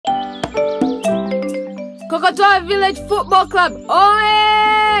Kokotoa Village Football Club.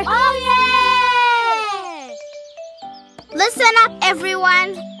 Oye! Oye! Listen up,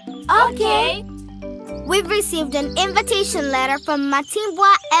 everyone. Okay. We've received an invitation letter from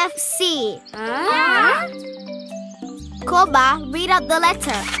Matimbwa FC. Koba, read out the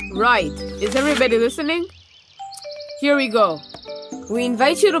letter. Right. Is everybody listening? Here we go. We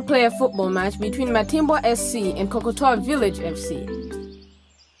invite you to play a football match between Matimbwa SC and Kokotoa Village FC.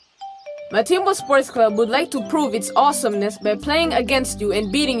 Matimbwa Sports Club would like to prove its awesomeness by playing against you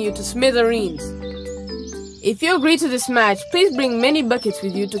and beating you to smithereens. If you agree to this match, please bring many buckets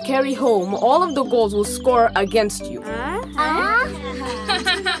with you to carry home all of the goals we'll score against you.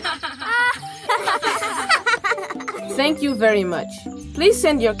 Thank you very much. Please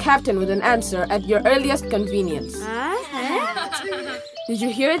send your captain with an answer at your earliest convenience. Did you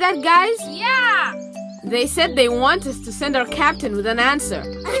hear that, guys? Yeah! They said they want us to send our captain with an answer.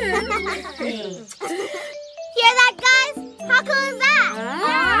 Hear that, guys? How cool is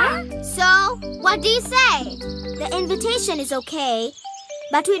that? So, what do you say? The invitation is okay,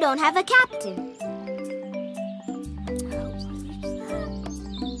 but we don't have a captain.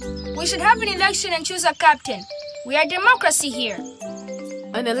 We should have an election and choose a captain. We are democracy here.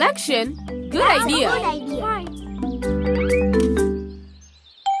 An election? Good idea. Good idea.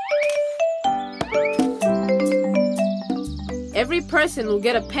 Every person will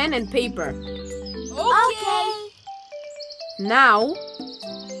get a pen and paper. Okay. Now,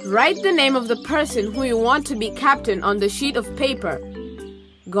 write the name of the person who you want to be captain on the sheet of paper.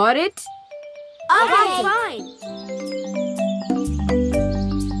 Got it? Okay. Fine.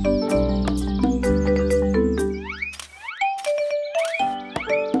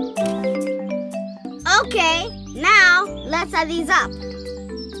 Okay, now let's add these up.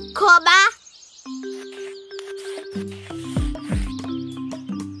 Koba,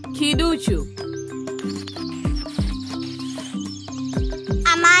 Kiduchu,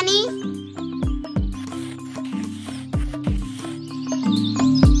 Amani,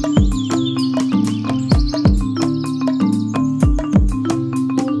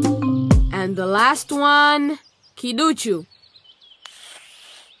 and the last one, Kiduchu.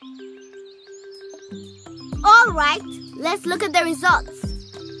 All right, let's look at the results.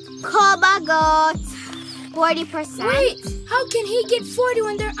 Koba got 40%. Wait, how can he get 40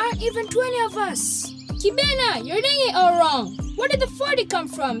 when there aren't even 20 of us? Kibena, you're doing it all wrong. Where did the 40 come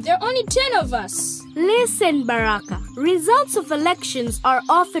from? There are only 10 of us. Listen, Baraka. Results of elections are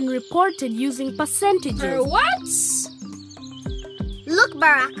often reported using percentages. What? Look,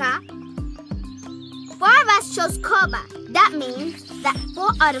 Baraka. 4 of us chose Koba. That means that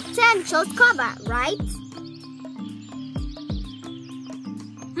 4 out of 10 chose Koba, right?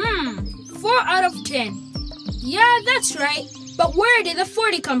 4 out of 10. Yeah, that's right. But where did the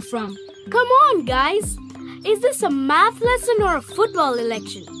 40 come from? Come on, guys. Is this a math lesson or a football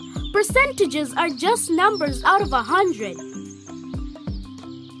election? Percentages are just numbers out of 100.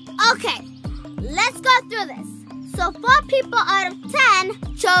 Okay, let's go through this. So 4 people out of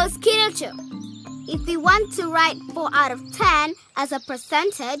 10 chose Kiduchu. If we want to write 4 out of 10 as a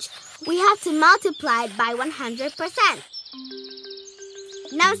percentage, we have to multiply it by 100%.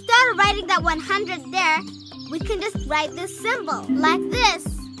 Now instead of writing that 100 there, we can just write this symbol like this.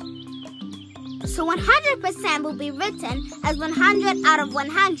 So 100% will be written as 100 out of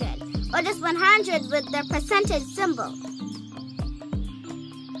 100, or just 100 with the percentage symbol.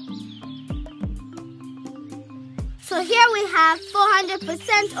 So here we have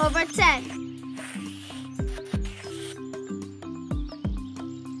 400% over 10.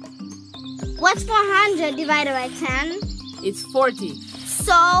 What's 400 divided by 10? It's 40.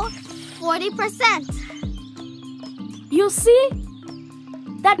 So, 40%. You see?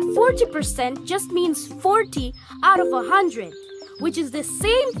 That 40% just means 40 out of 100, which is the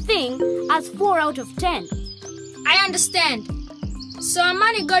same thing as 4 out of 10. I understand. So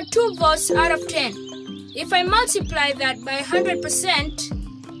Amani got 2 votes out of 10. If I multiply that by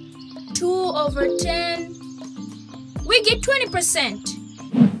 100%, 2 over 10, we get 20%.